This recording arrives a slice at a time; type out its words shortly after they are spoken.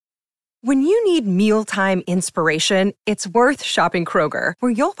When you need mealtime inspiration, it's worth shopping Kroger,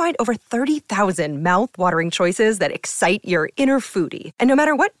 where you'll find over 30,000 mouth-watering choices that excite your inner foodie. And no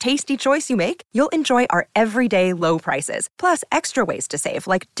matter what tasty choice you make, you'll enjoy our everyday low prices, plus extra ways to save,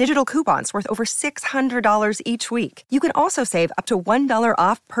 like digital coupons worth over $600 each week. You can also save up to $1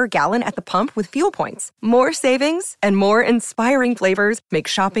 off per gallon at the pump with fuel points. More savings and more inspiring flavors make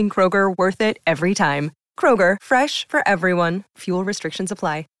shopping Kroger worth it every time. Kroger, fresh for everyone. Fuel restrictions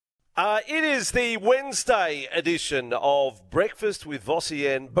apply. It is the Wednesday edition of Breakfast with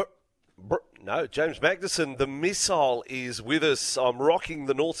Vossi and James Magnuson. The missile is with us. I'm rocking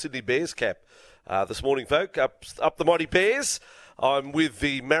the North Sydney Bears cap this morning, folk. Up the mighty Bears. I'm with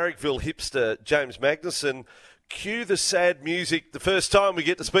the Marrickville hipster, James Magnuson. Cue the sad music. The first time we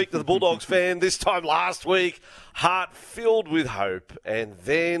get to speak to the Bulldogs fan, this time last week. Heart filled with hope. And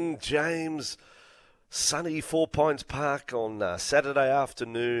then, James, sunny Four Pines Park on Saturday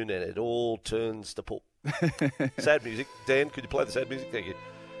afternoon, and it all turns to pulp. Sad music. Dan, could you play the sad music? Thank you.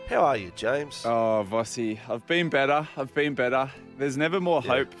 How are you, James? Oh, Vossi, I've been better. There's never more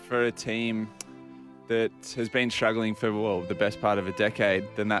hope for a team that has been struggling for, the best part of a decade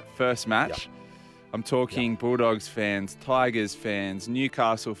than that first match. Yep. I'm talking Bulldogs fans, Tigers fans,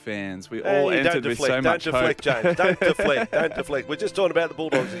 Newcastle fans. We all entered with so much hope. Don't deflect, James. Don't deflect. We're just talking about the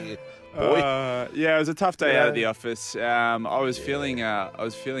Bulldogs here. Boy. Yeah, it was a tough day out of the office. I was feeling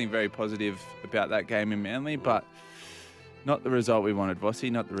very positive about that game in Manly, but not the result we wanted, Vossi.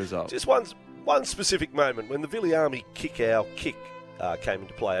 Not the result. Just one specific moment when the Viliami kick came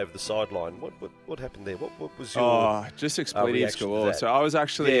into play over the sideline. What happened there? What was your just expletives galore. So I was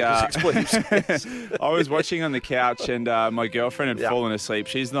actually just expletives. I was watching on the couch, and my girlfriend had fallen asleep.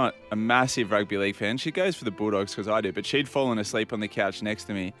 She's not a massive rugby league fan. She goes for the Bulldogs because I do, but she'd fallen asleep on the couch next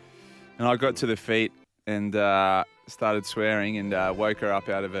to me. And I got to the feet and started swearing and woke her up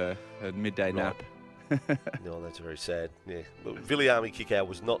out of a midday nap. No, that's very sad. Yeah, Viliami Kikau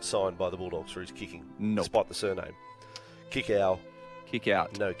was not signed by the Bulldogs for his kicking, despite the surname. Kikau. Kick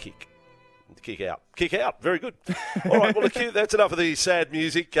out. No kick. Kick out. Kick out. Very good. All right, well, that's enough of the sad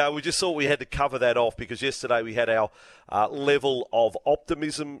music. We just thought we had to cover that off because yesterday we had our level of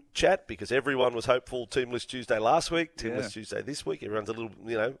optimism chat because everyone was hopeful Teamless Tuesday last week, Teamless Tuesday this week. Everyone's a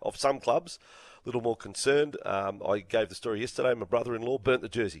little, of some clubs, a little more concerned. I gave the story yesterday. My brother-in-law burnt the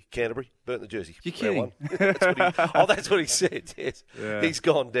jersey. Canterbury, burnt the jersey. You're kidding. That's what he said, yes. Yeah. He's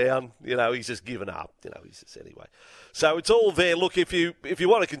gone down. He's just given up. Anyway. So it's all there. Look, if you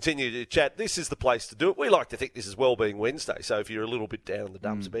want to continue to chat, this is the place to do it. We like to think this is Wellbeing Wednesday. So if you're a little bit down in the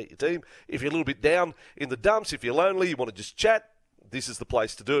dumps about your team, if you're a little bit down in the dumps, if you're lonely, you want to just chat, this is the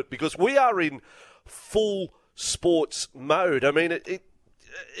place to do it because we are in full sports mode. I mean,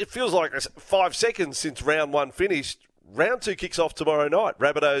 it feels like 5 seconds since round one finished. Round two kicks off tomorrow night.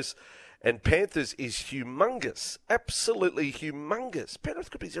 Rabbitohs and Panthers is humongous. Absolutely humongous.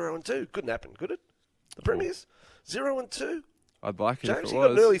 Penrith could be 0-2. Couldn't happen, could it? The Premiers? 0-2. I'd like it James, if it was. you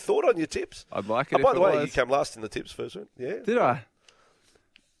got an early thought on your tips? I'd like it if it was. By the way, you came last in the tips first, right? Yeah. Did I?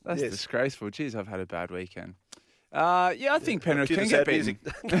 That's disgraceful. Jeez, I've had a bad weekend. I think Penrith can get beaten.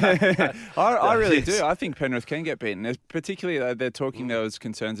 I really do. I think Penrith can get beaten. Particularly, they're talking there was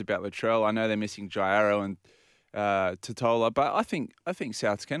concerns about Latrell. I know they're missing Jairo and Totola, but I think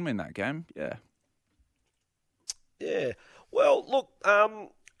Souths can win that game. Yeah. Yeah. Well, look,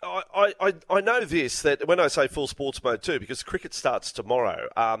 I know this, that when I say full sports mode too, because cricket starts tomorrow,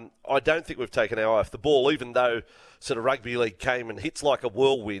 I don't think we've taken our eye off the ball, even though sort of rugby league came and hits like a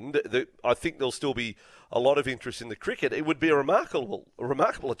whirlwind. I think there'll still be a lot of interest in the cricket. It would be a remarkable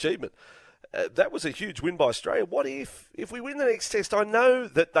achievement. That was a huge win by Australia. What if we win the next test? I know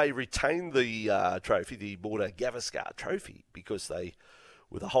that they retained the trophy, the Border Gavaskar trophy, because they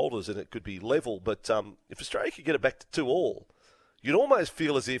were the holders and it could be level. But if Australia could get it back to 2-2, you'd almost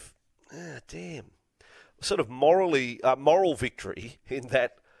feel as if, sort of moral victory in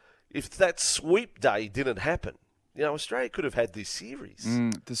that if that sweep day didn't happen, Australia could have had this series.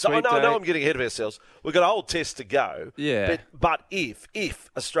 I know I'm getting ahead of ourselves. We've got a whole test to go. Yeah. But if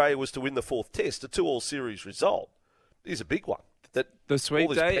Australia was to win the fourth test, a 2-2 series result is a big one. The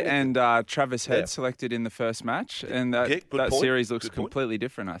sweep day and Travis Head selected in the first match, and that series looks completely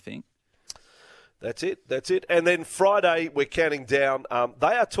different, I think. That's it. And then Friday, we're counting down.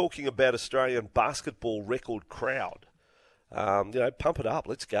 They are talking about Australian basketball record crowd. Pump it up.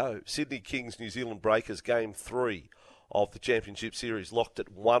 Let's go. Sydney Kings, New Zealand Breakers, Game 3 of the Championship Series locked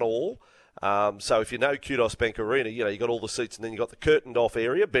at 1-1. So if you know Kudos Bank Arena, you got all the seats and then you got the curtained off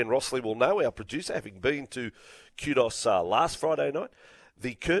area. Ben Rossley will know, our producer, having been to Kudos last Friday night.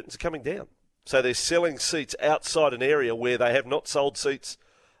 The curtains are coming down. So they're selling seats outside an area where they have not sold seats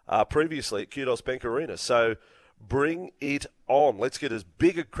previously at Kudos Bank Arena. So bring it on. Let's get as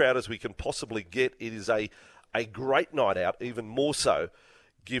big a crowd as we can possibly get. It is a great night out, even more so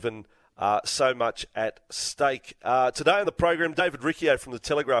given so much at stake. Today on the program, David Riccio from The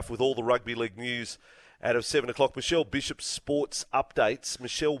Telegraph with all the rugby league news out of 7 o'clock. Michelle Bishop, sports updates.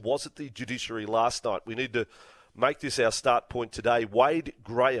 Michelle was at the judiciary last night. We need to make this our start point today. Wade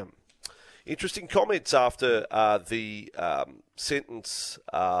Graham. Interesting comments after the sentence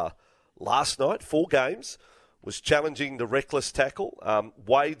last night, 4 games, was challenging the reckless tackle.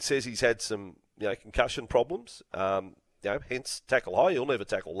 Wade says he's had some concussion problems, hence tackle high. He'll never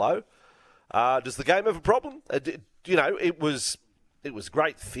tackle low. Does the game have a problem? It was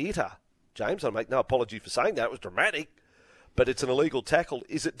great theatre, James. I make no apology for saying that. It was dramatic, but it's an illegal tackle.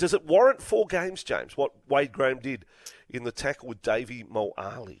 Does it warrant 4 games, James, what Wade Graham did in the tackle with Davey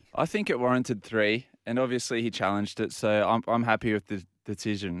Moali? I think it warranted 3, and obviously he challenged it, so I'm happy with the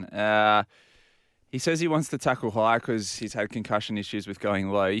decision. He says he wants to tackle high because he's had concussion issues with going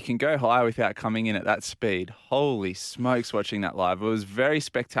low. You can go high without coming in at that speed. Holy smokes, watching that live. It was very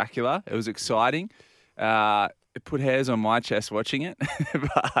spectacular. It was exciting. It put hairs on my chest watching it.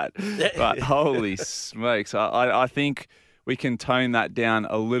 but holy smokes. I think we can tone that down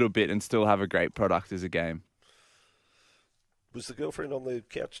a little bit and still have a great product as a game. Was the girlfriend on the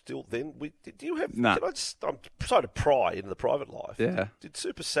couch still then? Did you have... No. I'm sorry to pry into the private life. Yeah. Did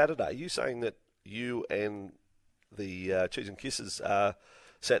Super Saturday, are you saying that you and the Cheese and Kisses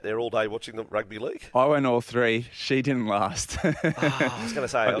sat there all day watching the rugby league? I went all 3. She didn't last. I was going to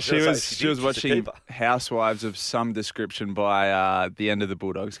say... She was watching Housewives of some description by the end of the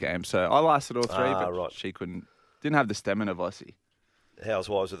Bulldogs game. So I lasted all 3, but right. She didn't have the stamina of Aussie.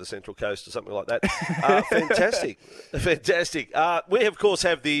 Housewives of the Central Coast or something like that. Fantastic. Fantastic. We, of course,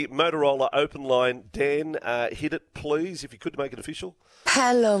 have the Motorola open line. Dan, hit it, please, if you could make it official.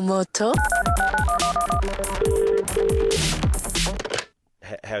 Hello, Moto.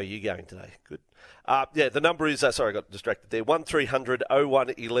 How are you going today? Good. The number is, sorry, I got distracted there, 1300 01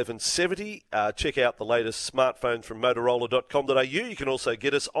 1170. Check out the latest smartphones from Motorola.com.au. You can also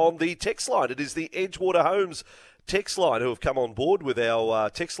get us on the text line. It is the Edgewater Homes text line who have come on board with our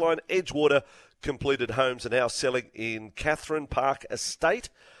text line. Edgewater completed homes are now selling in Catherine Park Estate.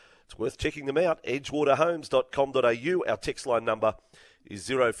 It's worth checking them out. Edgewaterhomes.com.au. Our text line number is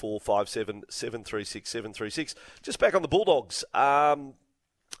 0457 736 736. Just back on the Bulldogs.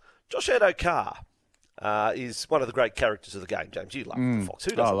 Josh Addo-Carr is one of the great characters of the game, James. You love the Fox.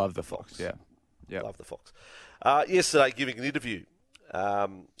 Who doesn't? I love the Fox, yeah. Love the Fox. Yesterday, giving an interview,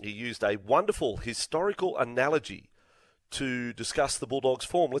 he used a wonderful historical analogy to discuss the Bulldogs'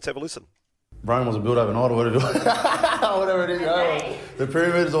 form. Let's have a listen. Rome wasn't built overnight or whatever it is. The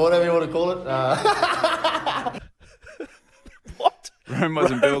pyramids or whatever you want to call it. What? Rome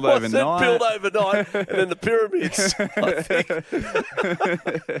wasn't built overnight. And then the pyramids, I think.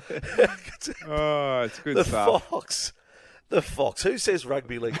 It's good stuff. The Fox. Who says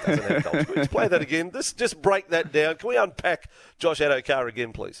rugby league doesn't have culture? Let's play that again. Just break that down. Can we unpack Josh Addo-Carr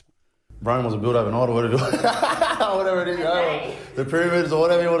again, please? Rome wasn't built overnight or whatever it is. The pyramids or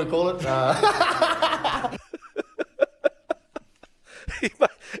whatever you want to call it.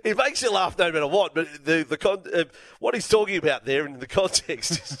 It makes you laugh no matter what, but what he's talking about there in the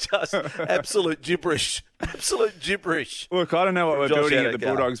context is just absolute gibberish. Absolute gibberish. Look, I don't know what we're building at the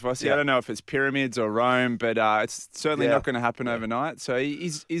Bulldogs, Vossi. Yeah. I don't know if it's pyramids or Rome, but it's certainly not going to happen overnight. So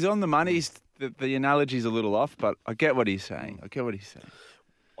he's on the money. The analogy's a little off, but I get what he's saying.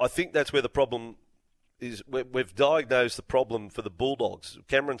 I think that's where the problem is. We've diagnosed the problem for the Bulldogs.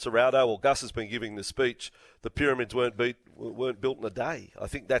 Cameron Serrato or Gus has been giving the speech. The pyramids weren't built in a day. I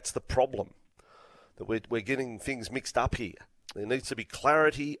think that's the problem, that we're getting things mixed up here. There needs to be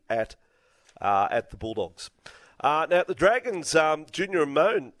clarity at the Bulldogs. Now, the Dragons, Junior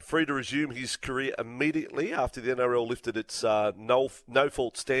Amone free to resume his career immediately after the NRL lifted its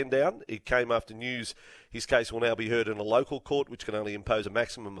no-fault stand down. It came after news his case will now be heard in a local court, which can only impose a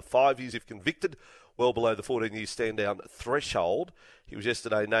maximum of 5 years if convicted, well below the 14-year stand-down threshold. He was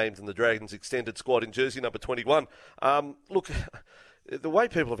yesterday named in the Dragons' extended squad in jersey number 21. Look, the way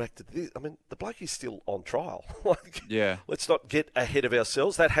people have acted, the bloke is still on trial. Let's not get ahead of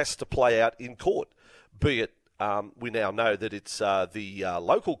ourselves. That has to play out in court, be it we now know that it's the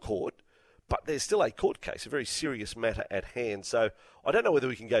local court, but there's still a court case, a very serious matter at hand. So I don't know whether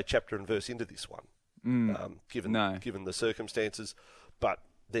we can go chapter and verse into this one, given the circumstances. But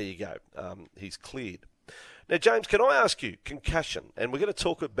there you go. He's cleared. Now, James, can I ask you, concussion, and we're going to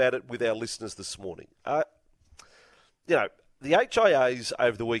talk about it with our listeners this morning. The HIAs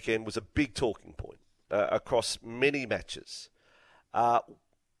over the weekend was a big talking point across many matches.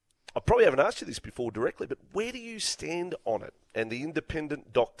 I probably haven't asked you this before directly, but where do you stand on it? And the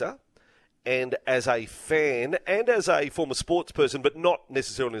independent doctor, and as a fan, and as a former sports person, but not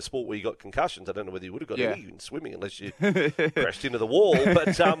necessarily in a sport where you got concussions. I don't know whether you would have got any in swimming unless you crashed into the wall.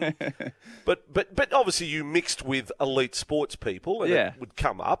 But obviously you mixed with elite sports people, and it would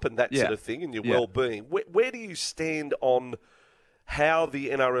come up and that sort of thing, and your well-being. Where do you stand on how the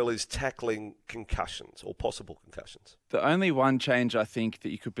NRL is tackling concussions or possible concussions? The only one change I think that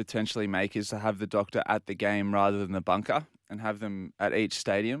you could potentially make is to have the doctor at the game rather than the bunker and have them at each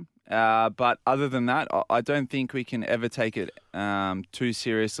stadium. But other than that, I don't think we can ever take it too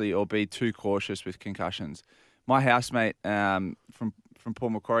seriously or be too cautious with concussions. My housemate from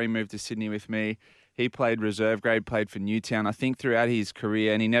Port Macquarie moved to Sydney with me. He played reserve grade, played for Newtown, I think throughout his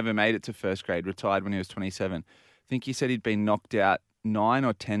career, and he never made it to first grade, retired when he was 27. I think he said he'd been knocked out 9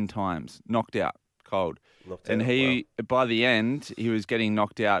 or 10 times, knocked out cold. By the end, he was getting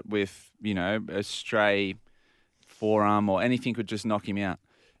knocked out with, a stray forearm or anything could just knock him out.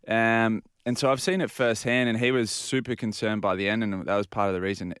 And so I've seen it firsthand, and he was super concerned by the end, and that was part of the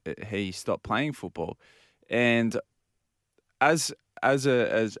reason he stopped playing football. And as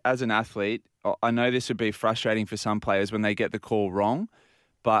an athlete, I know this would be frustrating for some players when they get the call wrong,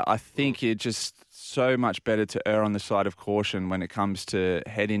 but I think it's just so much better to err on the side of caution when it comes to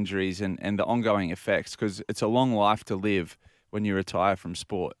head injuries and the ongoing effects, because it's a long life to live when you retire from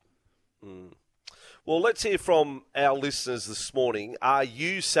sport. Well, let's hear from our listeners this morning. Are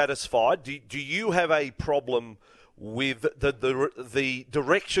you satisfied? Do you have a problem with the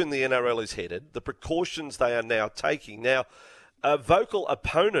direction the NRL is headed, the precautions they are now taking? Now, a vocal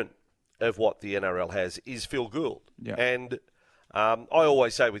opponent of what the NRL has is Phil Gould. Yeah. And I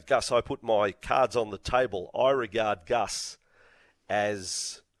always say with Gus, I put my cards on the table. I regard Gus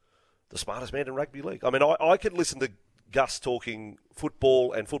as the smartest man in rugby league. I mean, I could listen to Gus talking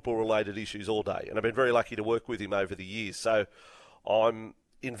football and football-related issues all day, and I've been very lucky to work with him over the years. So I'm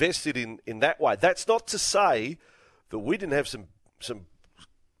invested in that way. That's not to say that we didn't have some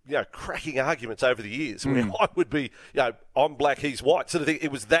cracking arguments over the years. Where I would be, I'm black, he's white, sort of thing.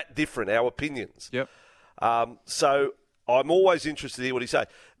 It was that different, our opinions. Yep. So I'm always interested to hear what he say.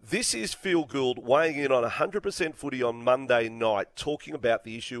 This is Phil Gould weighing in on 100% footy on Monday night, talking about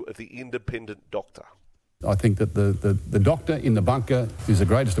the issue of the independent doctor. I think that the doctor in the bunker is the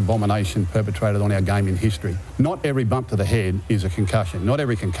greatest abomination perpetrated on our game in history. Not every bump to the head is a concussion. Not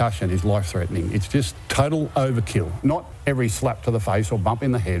every concussion is life-threatening. It's just total overkill. Not every slap to the face or bump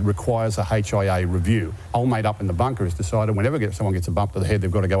in the head requires a HIA review. Old mate up in the bunker has decided whenever someone gets a bump to the head, they've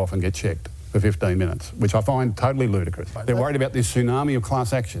got to go off and get checked for 15 minutes, which I find totally ludicrous. They're worried about this tsunami of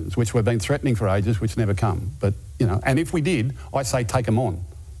class actions, which we've been threatening for ages, which never come. But, and if we did, I say take them on.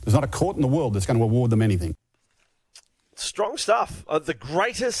 There's not a court in the world that's going to award them anything. Strong stuff. The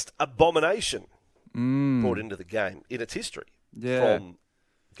greatest abomination brought into the game in its history from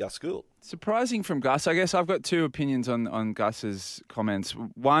Gus Gould. Surprising from Gus. I guess I've got two opinions on Gus's comments.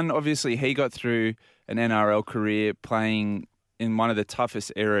 One, obviously, he got through an NRL career playing in one of the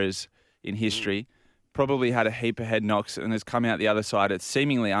toughest eras in history. Probably had a heap of head knocks and has come out the other side. It's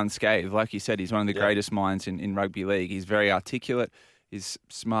seemingly unscathed. Like you said, he's one of the greatest minds in rugby league. He's very articulate. He's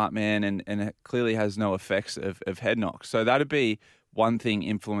a smart man and clearly has no effects of head knocks. So that'd be one thing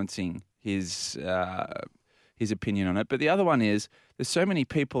influencing his opinion on it. But the other one is there's so many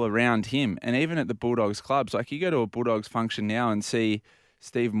people around him, and even at the Bulldogs clubs. Like you go to a Bulldogs function now and see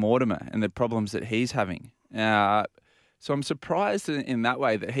Steve Mortimer and the problems that he's having. So I'm surprised in that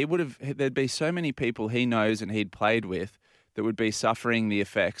way that there'd be so many people he knows and he'd played with that would be suffering the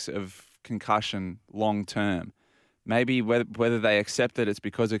effects of concussion long term. Maybe whether they accept that it's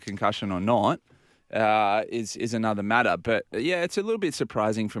because of concussion or not is another matter. But yeah, it's a little bit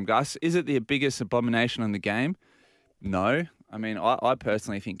surprising from Gus. Is it the biggest abomination in the game? No. I mean, I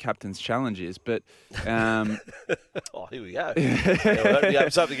personally think Captain's Challenge is, but... here we go. Opening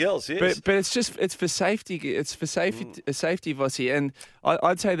up something else, yes. But it's for safety. It's for safety, Vossi. And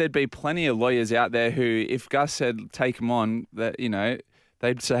I'd say there'd be plenty of lawyers out there who, if Gus said take him on, that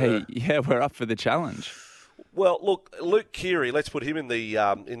they'd say, we're up for the challenge. Well, look, Luke Keary, let's put him in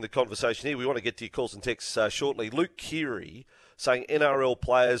the conversation here. We want to get to your calls and texts shortly. Luke Keary saying NRL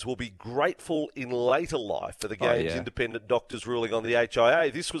players will be grateful in later life for the game's independent doctors ruling on the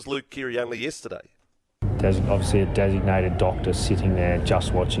HIA. This was Luke Keary only yesterday. There's obviously a designated doctor sitting there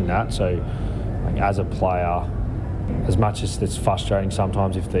just watching that. So as a player, as much as it's frustrating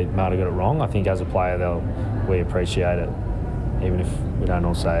sometimes if they might have got it wrong, I think as a player we appreciate it. Even if we don't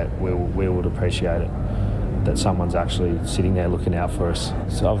all say it, we would appreciate it, that someone's actually sitting there looking out for us.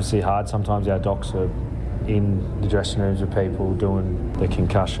 It's obviously hard. Sometimes our docs are in the dressing rooms with people doing the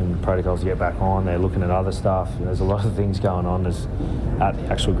concussion protocols to get back on. They're looking at other stuff. There's a lot of things going on at the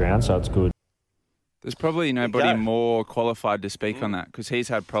actual ground, so it's good. There's probably nobody more qualified to speak on that because he's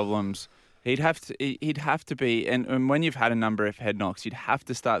had problems. He'd have to be, and when you've had a number of head knocks, you'd have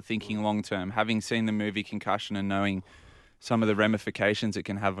to start thinking long term, having seen the movie Concussion and knowing some of the ramifications it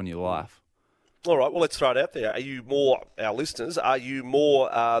can have on your life. All right, well, let's throw it out there. Are you more, our listeners, are you more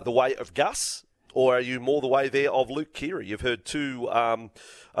the way of Gus, or are you more the way there of Luke Keary? You've heard two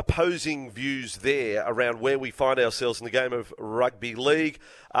opposing views there around where we find ourselves in the game of rugby league.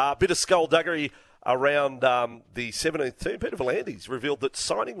 A bit of skullduggery around the 17th team. Peter V'landys revealed that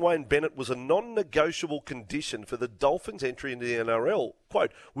signing Wayne Bennett was a non-negotiable condition for the Dolphins' entry into the NRL.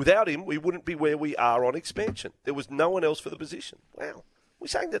 Quote, without him, we wouldn't be where we are on expansion. There was no one else for the position. Wow. We're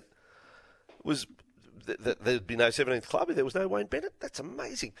saying that there'd be no 17th club if there was no Wayne Bennett? That's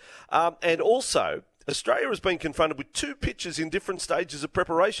amazing. And also, Australia has been confronted with two pitches in different stages of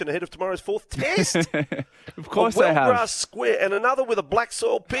preparation ahead of tomorrow's fourth test. Of course they have. A well-grassed square and another with a black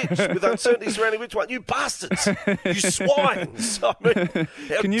soil pitch with uncertainty surrounding which one. You bastards. You swines. I mean,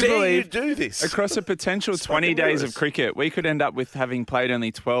 how Can you dare believe you do this? Across a potential 20 days of cricket, we could end up with having played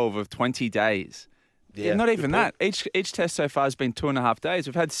only 12 of 20 days. Yeah, not even that. Each test so far has been 2.5 days.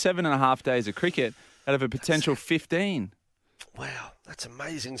 We've had 7.5 days of cricket out of a potential 15. Wow, that's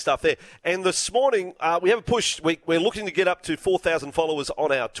amazing stuff there. And this morning, we have a push. We're looking to get up to 4,000 followers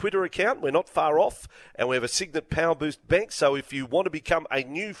on our Twitter account. We're not far off, and we have a Signet Power Boost Bank. So if you want to become a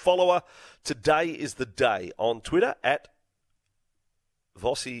new follower, today is the day on Twitter at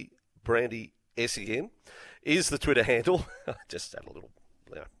Vossi Brandy SEN is the Twitter handle. Just had a little,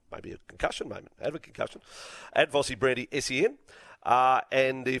 maybe a concussion moment. I had a concussion. At Vossi Brandy SEN.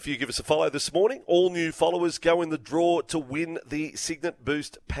 And if you give us a follow this morning, all new followers go in the draw to win the Signet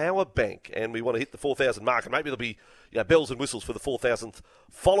Boost Power Bank. And we want to hit the 4,000 mark. And maybe there'll be bells and whistles for the 4,000th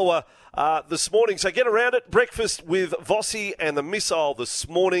follower this morning. So get around it. Breakfast with Vossi and the Missile this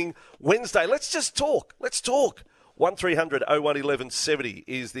morning, Wednesday. Let's just talk. Let's talk. 1300 01 1170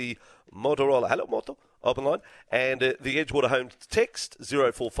 is the Motorola. Hello, Moto. Open line. And the Edgewater Home text,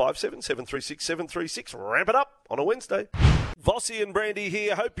 0457 736 736. Ramp it up on a Wednesday. Vossi and Brandy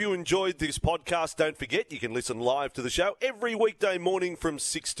here. Hope you enjoyed this podcast. Don't forget, you can listen live to the show every weekday morning from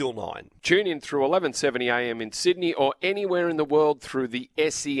 6 till 9. Tune in through 1170 AM in Sydney or anywhere in the world through the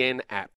SEN app.